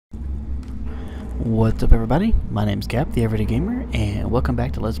What's up, everybody? My name's Cap, the Everyday Gamer, and welcome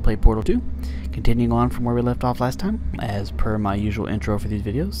back to Let's Play Portal 2. Continuing on from where we left off last time, as per my usual intro for these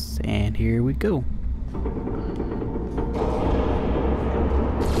videos, and here we go.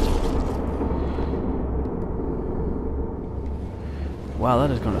 Wow,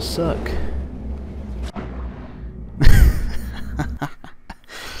 that is gonna suck.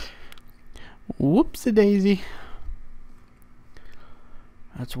 Whoopsie daisy.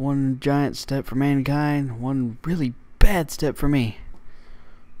 That's one giant step for mankind, one really bad step for me.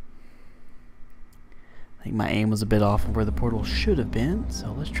 I think my aim was a bit off of where the portal should have been,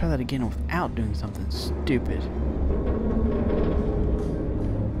 so let's try that again without doing something stupid.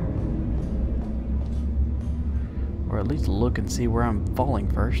 Or at least look and see where I'm falling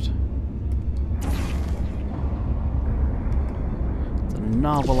first. It's a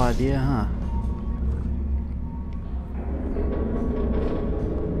novel idea, huh?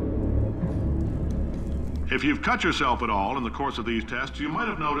 If you've cut yourself at all in the course of these tests, you might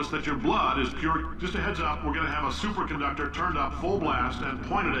have noticed that your blood is pure. Just a heads up, we're going to have a superconductor turned up full blast and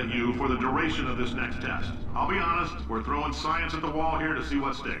pointed at you for the duration of this next test. I'll be honest, we're throwing science at the wall here to see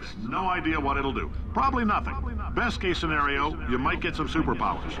what sticks. No idea what it'll do. Probably nothing. Best case scenario, you might get some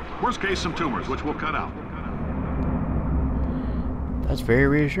superpowers. Worst case, some tumors, which we'll cut out. That's very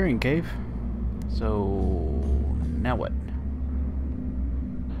reassuring, Cave. So, now what?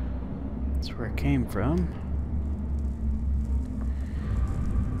 That's where it came from.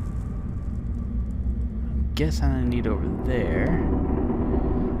 I guess I need over there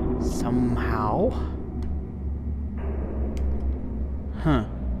somehow. Huh.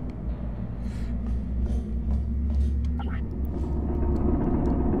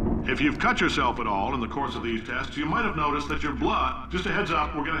 If you've cut yourself at all in the course of these tests, you might have noticed that your blood... Just a heads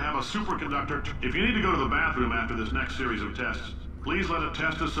up, we're going to have a superconductor... If you need to go to the bathroom after this next series of tests, please let a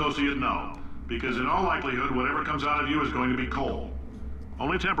test associate know, because in all likelihood, whatever comes out of you is going to be coal.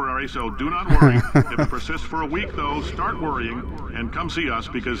 Only temporary, so do not worry. If it persists for a week, though, start worrying and come see us,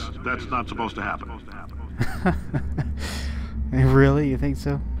 because that's not supposed to happen. Really? You think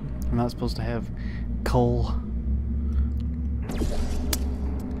so? I'm not supposed to have coal?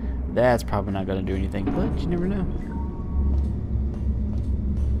 That's probably not going to do anything, but you never know.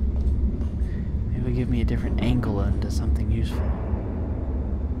 Maybe it'll give me a different angle into something useful.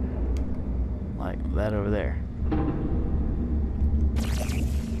 Like that over there.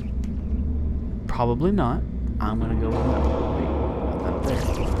 Probably not. I'm gonna go with that. Wait, up there.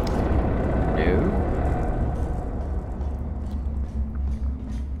 No.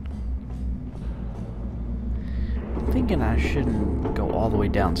 I'm thinking I shouldn't go all the way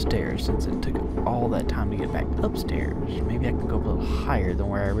downstairs since it took all that time to get back upstairs. Maybe I can go a little higher than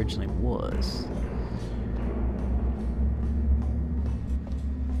where I originally was.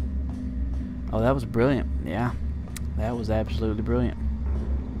 Oh, that was brilliant. Yeah, that was absolutely brilliant.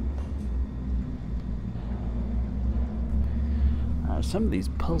 Some of these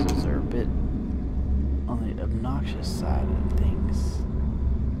puzzles are a bit on the obnoxious side of things.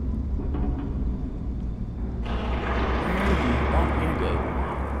 Where do you want me to go?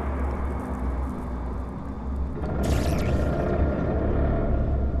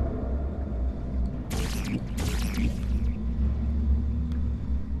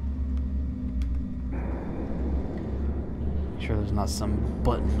 Sure there's not some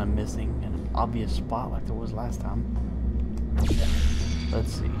button I'm missing in an obvious spot like there was last time.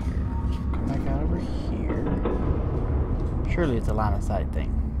 Let's see here. Come back out over here. Surely it's a line of sight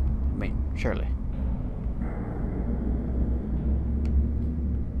thing. I mean, surely.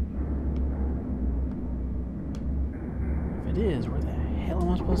 If it is, where the hell am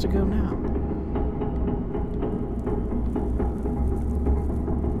I supposed to go now?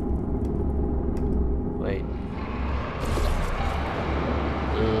 Wait.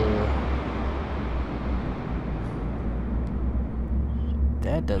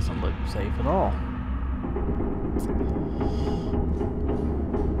 That doesn't look safe at all.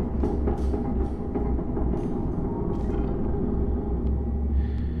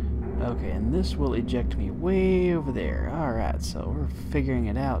 Okay, and this will eject me way over there. Alright, so we're figuring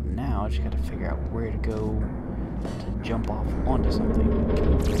it out now. Just gotta figure out where to go to jump off onto something.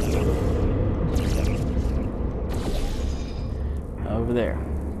 Over there.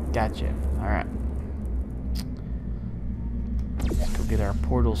 Gotcha. Alright. Let's go get our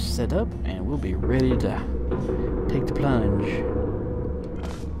portals set up and we'll be ready to take the plunge.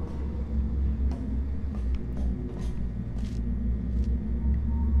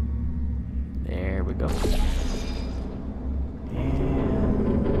 There we go.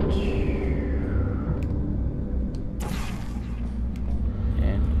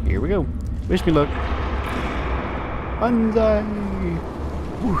 And here we go. Wish me luck. Banzai!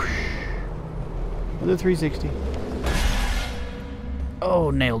 Whoosh! Another 360.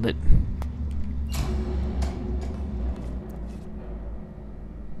 Oh, nailed it.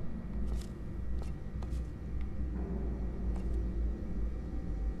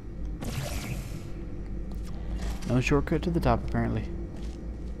 No shortcut to the top, apparently.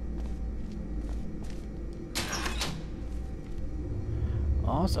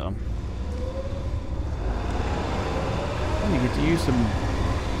 Awesome. And you get to use some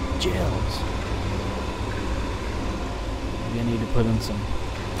gels. Maybe I need to put in some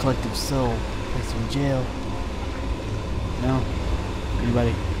collective soul with some gel. No?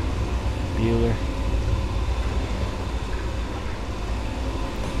 Anybody? Bueller?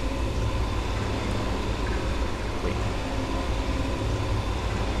 Wait.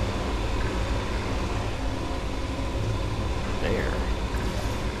 There.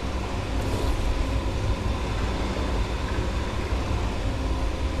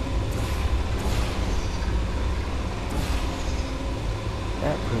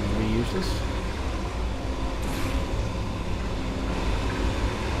 That proved to be useless.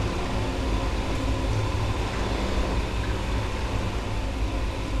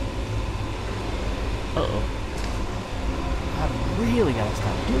 Uh-oh. I really gotta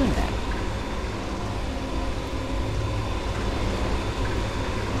stop doing that.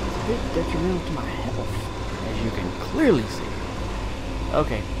 It's a bit detrimental to my health, as you can clearly see.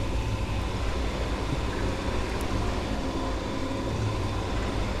 Okay.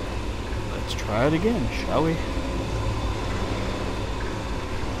 Let's try it again, shall we?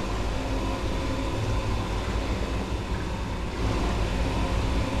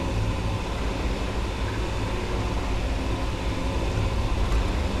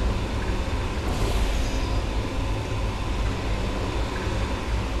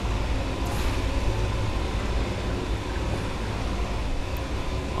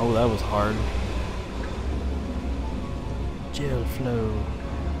 Oh, that was hard. Gel flow.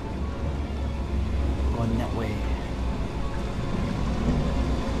 Going that way.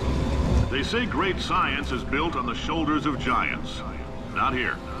 They say great science is built on the shoulders of giants. Not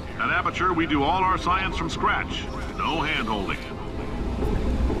here. At Aperture, we do all our science from scratch. No hand-holding.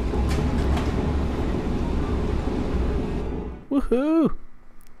 Woohoo!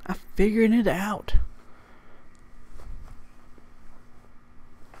 I'm figuring it out.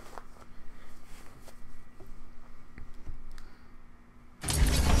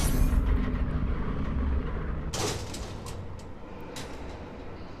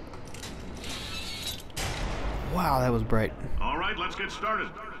 Wow, that was bright. All right, let's get started.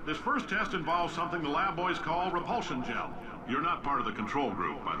 This first test involves something the lab boys call repulsion gel. You're not part of the control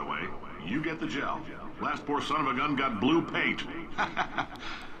group, by the way. You get the gel. Last poor son of a gun got blue paint.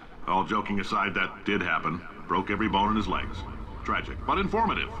 All joking aside, that did happen. Broke every bone in his legs. Tragic, but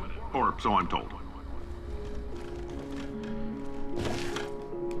informative. Or so I'm told.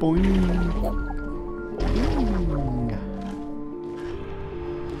 Boing. Boing.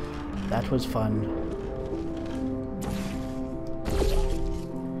 That was fun.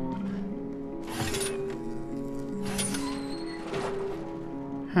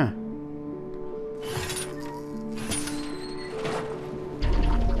 Huh.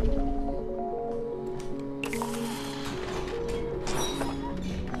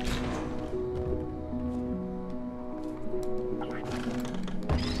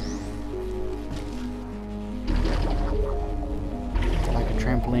 Like a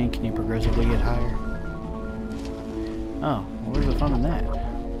trampoline, can you progressively get higher? Oh, well, where's the fun in that?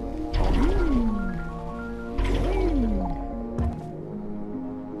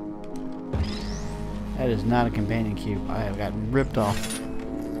 That is not a companion cube. I have gotten ripped off.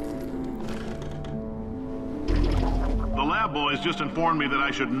 The lab boys just informed me that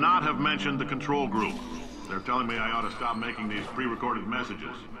I should not have mentioned the control group. They're telling me I ought to stop making these pre-recorded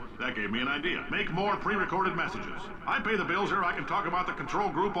messages. That gave me an idea. Make more pre-recorded messages. I pay the bills here. I can talk about the control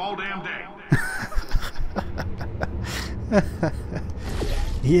group all damn day.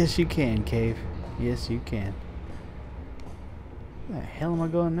 Yes, you can, Cave. Yes, you can. Where the hell am I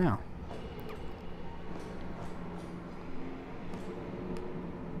going now?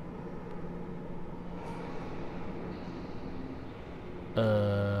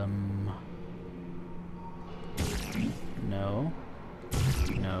 No.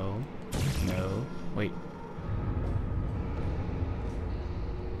 No. No. Wait.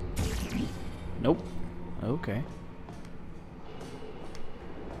 Nope. Okay.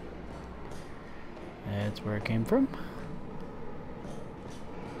 That's where it came from.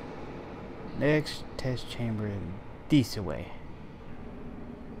 Next test chamber this way.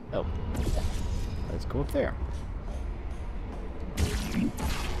 Oh. Let's go up there.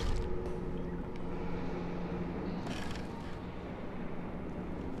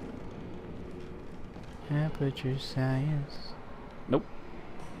 Aperture science. Nope.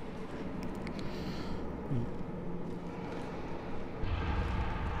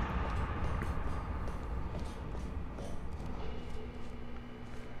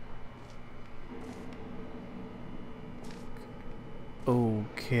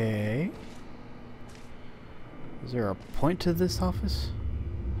 Okay. Is there a point to this office?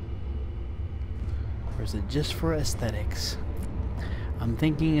 Or is it just for aesthetics? I'm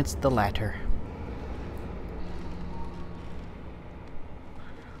thinking it's the latter.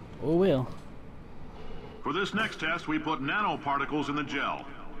 Oh well. For this next test, we put nanoparticles in the gel.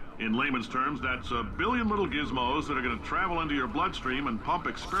 In layman's terms, that's a billion little gizmos that are going to travel into your bloodstream and pump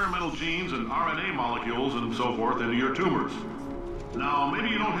experimental genes and RNA molecules and so forth into your tumors. Now, maybe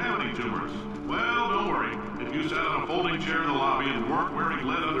you don't have any tumors. Well, don't worry. If you sat on a folding chair in the lobby and weren't wearing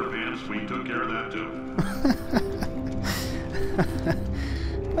lead underpants, we took care of that too.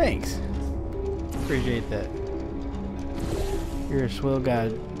 Thanks. Appreciate that. You're a swell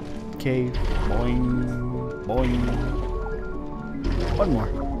guy. Okay, boing, boing. One more.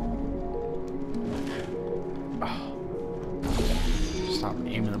 Oh. Stop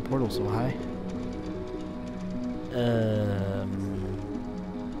aiming the portal so high.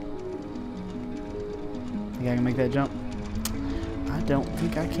 Think I can make that jump? I don't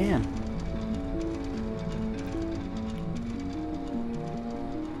think I can.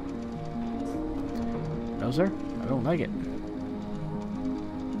 No, sir. I don't like it.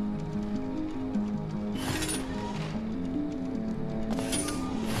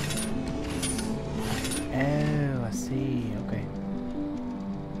 Oh, I see. Okay.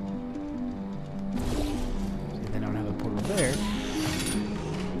 See, they don't have a portal there.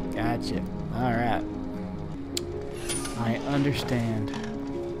 Gotcha. Alright. I understand.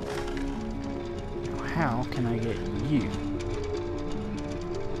 Now, how can I get you?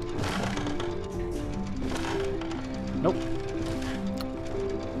 Nope.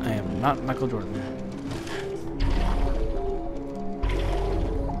 I am not Michael Jordan.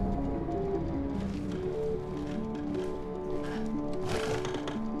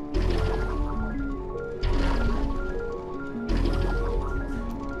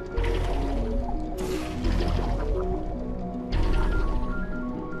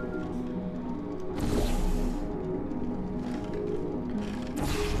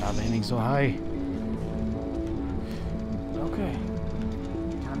 Stop aiming so high. Okay.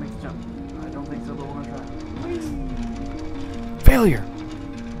 Can I make the jump? I don't think so, but we're gonna try. Failure!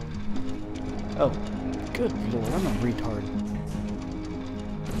 Oh. Good lord, I'm a retard.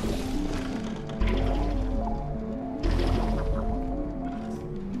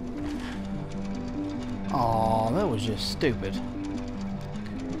 Aw, that was just stupid.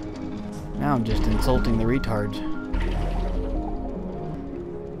 Now I'm just insulting the retards.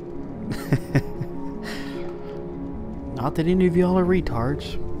 Not that any of y'all are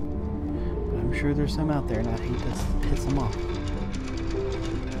retards, but I'm sure there's some out there and I'd hate to piss them off.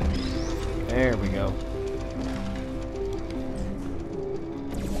 There we go.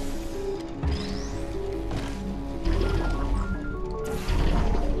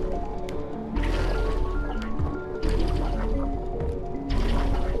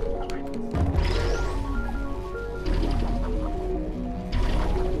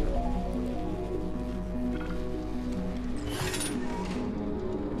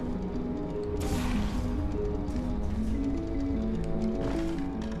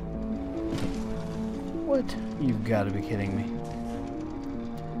 What? You've got to be kidding me.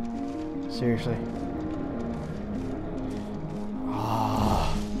 Seriously?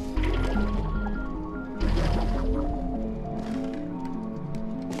 Ah.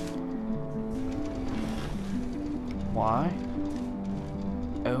 Why?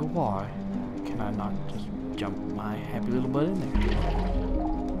 Oh, why can I not just jump my happy little butt in there?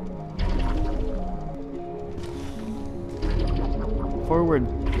 Forward.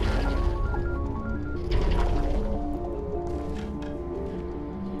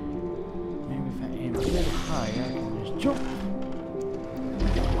 Jump.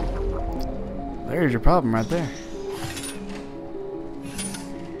 There's your problem right there.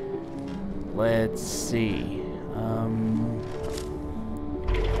 Let's see.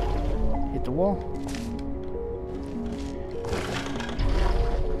 Hit the wall.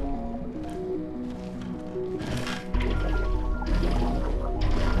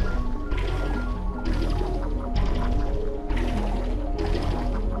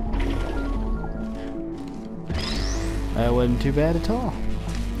 That wasn't too bad at all.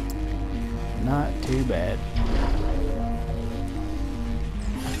 Not too bad.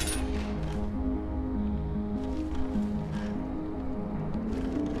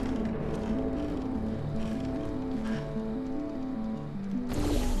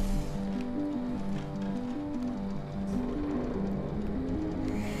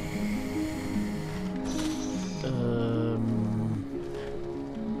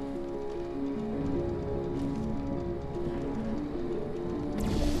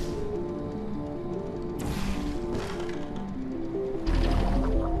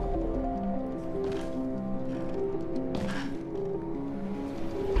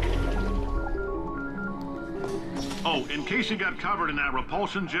 Oh, in case you got covered in that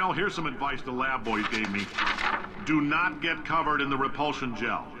repulsion gel, here's some advice the lab boys gave me. Do not get covered in the repulsion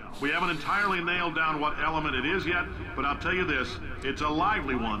gel. We haven't entirely nailed down what element it is yet, but I'll tell you this, it's a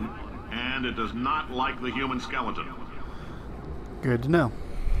lively one, and it does not like the human skeleton. Good to know.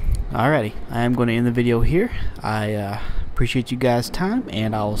 Alrighty, I am going to end the video here. I appreciate you guys' time,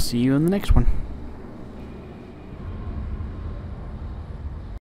 and I'll see you in the next one.